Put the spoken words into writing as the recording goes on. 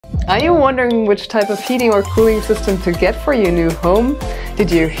Are you wondering which type of heating or cooling system to get for your new home? Did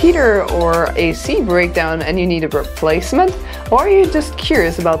your heater or AC break down and you need a replacement? Or are you just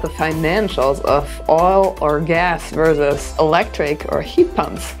curious about the financials of oil or gas versus electric or heat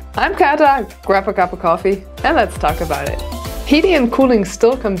pumps? I'm Kata, grab a cup of coffee and let's talk about it. Heating and cooling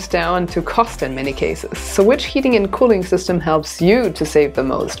still comes down to cost in many cases. So which heating and cooling system helps you to save the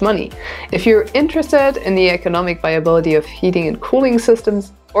most money? If you're interested in the economic viability of heating and cooling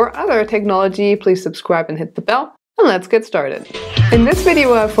systems or other technology, please subscribe and hit the bell. And let's get started. In this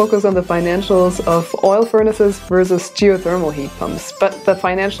video, I focus on the financials of oil furnaces versus geothermal heat pumps. But the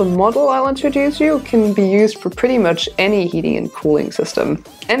financial model I'll introduce you can be used for pretty much any heating and cooling system.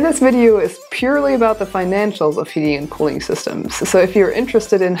 And this video is purely about the financials of heating and cooling systems. So if you're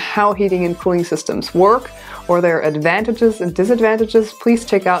interested in how heating and cooling systems work, or their advantages and disadvantages, please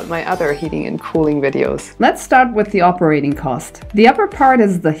check out my other heating and cooling videos. Let's start with the operating cost. The upper part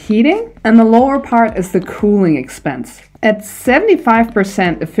is the heating and the lower part is the cooling expense. At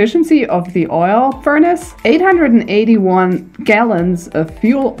 75% efficiency of the oil furnace, 881 gallons of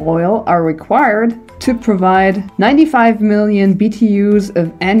fuel oil are required to provide 95 million BTUs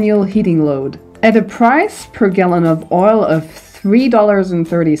of annual heating load. At a price per gallon of oil of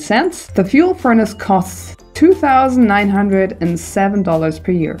 $3.30, the fuel furnace costs $2,907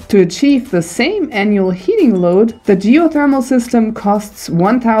 per year. To achieve the same annual heating load, the geothermal system costs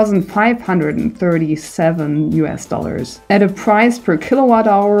 $1,537 at a price per kilowatt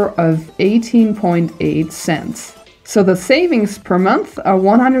hour of 18.8 cents. So the savings per month are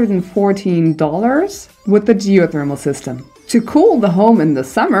 $114 with the geothermal system. To cool the home in the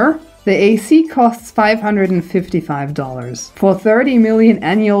summer, the AC costs $555 for 30 million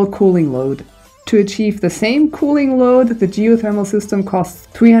annual cooling load. To achieve the same cooling load, the geothermal system costs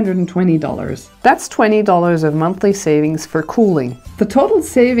 $320. That's $20 of monthly savings for cooling. The total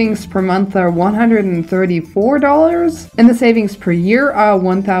savings per month are $134, and the savings per year are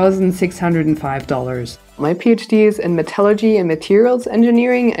 $1,605. My PhD is in metallurgy and materials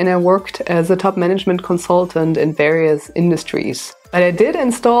engineering, and I worked as a top management consultant in various industries. But I did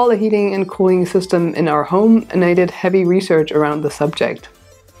install a heating and cooling system in our home, and I did heavy research around the subject.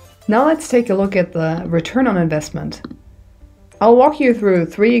 Now let's take a look at the return on investment. I'll walk you through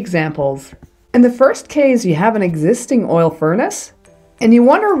 3 examples. In the first case, you have an existing oil furnace, and you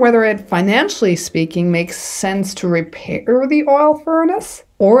wonder whether it, financially speaking, makes sense to repair the oil furnace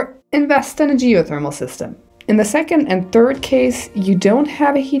or invest in a geothermal system. In the second and third case, you don't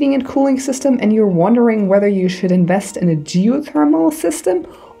have a heating and cooling system and you're wondering whether you should invest in a geothermal system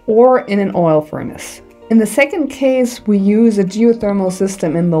or in an oil furnace. In the second case, we use a geothermal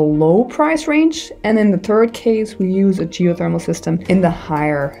system in the low price range, and in the third case, we use a geothermal system in the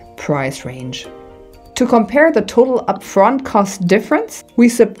higher price range. To compare the total upfront cost difference, we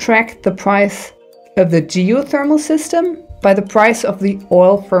subtract the price of the geothermal system by the price of the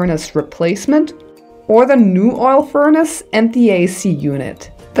oil furnace replacement, or the new oil furnace and the AC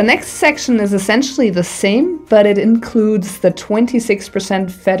unit. The next section is essentially the same, but it includes the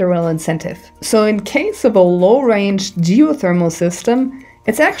 26% federal incentive. So in case of a low-range geothermal system,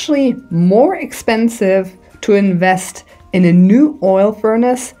 it's actually more expensive to invest in a new oil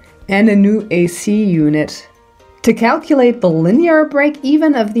furnace and a new AC unit. To calculate the linear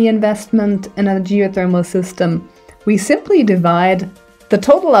break-even of the investment in a geothermal system, we simply divide the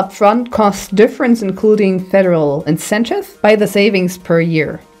total upfront cost difference, including federal incentive, by the savings per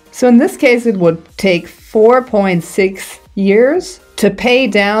year. So in this case, it would take 4.6 years to pay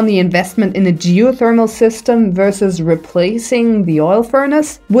down the investment in a geothermal system versus replacing the oil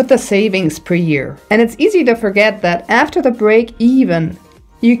furnace with the savings per year. And it's easy to forget that after the break even,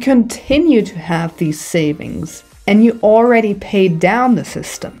 you continue to have these savings and you already paid down the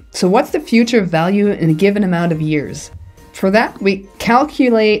system. So what's the future value in a given amount of years? For that, we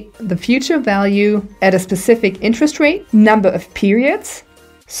calculate the future value at a specific interest rate, number of periods,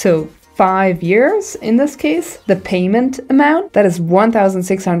 so 5 years in this case, the payment amount, that is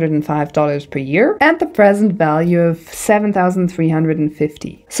 $1,605 per year, and the present value of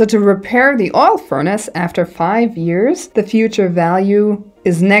 $7,350. So to repair the oil furnace after 5 years, the future value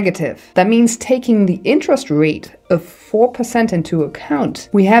is negative. That means taking the interest rate of 4% into account,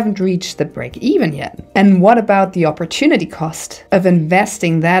 we haven't reached the break even yet. And what about the opportunity cost of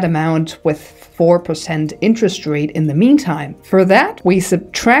investing that amount with 4% interest rate in the meantime? For that, we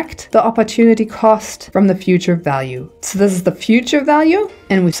subtract the opportunity cost from the future value. So this is the future value,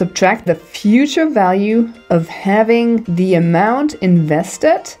 and we subtract the future value of having the amount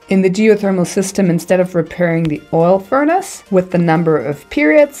invested in the geothermal system instead of repairing the oil furnace with the number of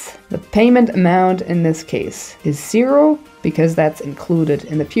periods, the payment amount in this case is 0 because that's included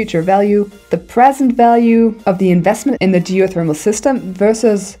in the future value, the present value of the investment in the geothermal system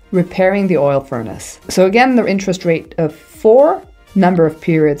versus repairing the oil furnace. So again, the interest rate of 4, number of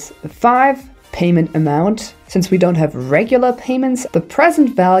periods of 5, payment amount. Since we don't have regular payments, the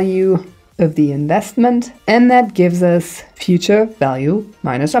present value of the investment, and that gives us future value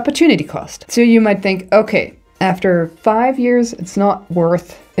minus opportunity cost. So you might think, okay, after 5 years, it's not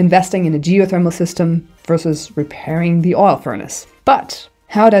worth investing in a geothermal system versus repairing the oil furnace. But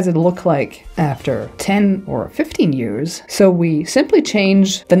how does it look like after 10 or 15 years? So we simply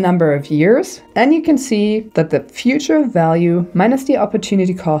change the number of years, and you can see that the future value minus the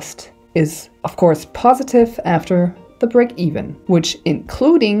opportunity cost is, of course, positive after the break-even, which,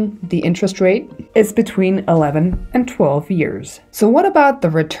 including the interest rate, is between 11 and 12 years. So what about the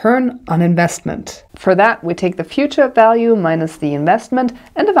return on investment? For that, we take the future value minus the investment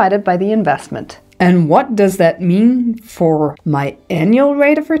and divide it by the investment. And what does that mean for my annual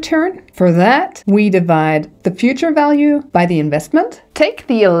rate of return? For that, we divide the future value by the investment. Take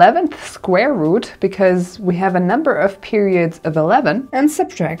the 11th square root, because we have a number of periods of 11, and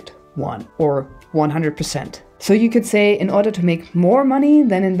subtract 1, or 100%. So you could say, in order to make more money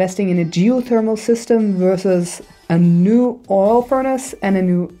than investing in a geothermal system versus a new oil furnace and a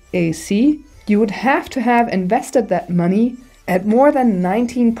new AC, you would have to have invested that money at more than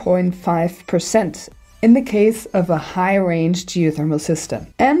 19.5% in the case of a high-range geothermal system,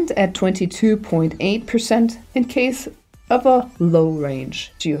 and at 22.8% in case of a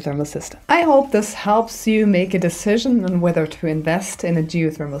low-range geothermal system. I hope this helps you make a decision on whether to invest in a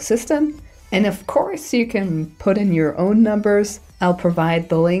geothermal system. And of course, you can put in your own numbers. I'll provide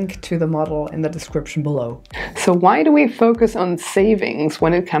the link to the model in the description below. So why do we focus on savings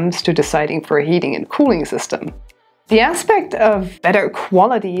when it comes to deciding for a heating and cooling system? The aspect of better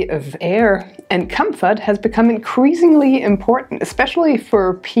quality of air and comfort has become increasingly important, especially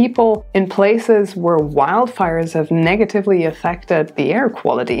for people in places where wildfires have negatively affected the air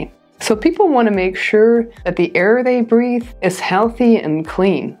quality. So people want to make sure that the air they breathe is healthy and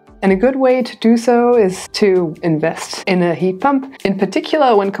clean. And a good way to do so is to invest in a heat pump, in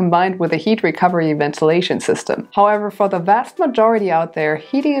particular when combined with a heat recovery ventilation system. However, for the vast majority out there,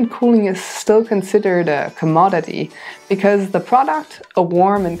 heating and cooling is still considered a commodity because the product, a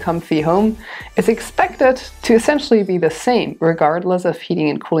warm and comfy home, is expected to essentially be the same regardless of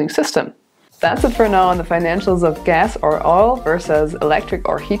heating and cooling system. That's it for now on the financials of gas or oil versus electric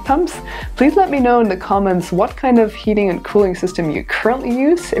or heat pumps. Please let me know in the comments what kind of heating and cooling system you currently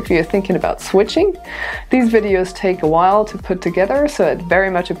use if you're thinking about switching. These videos take a while to put together, so I'd very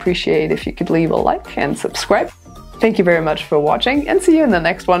much appreciate if you could leave a like and subscribe. Thank you very much for watching, and see you in the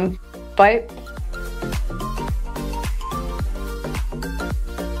next one. Bye!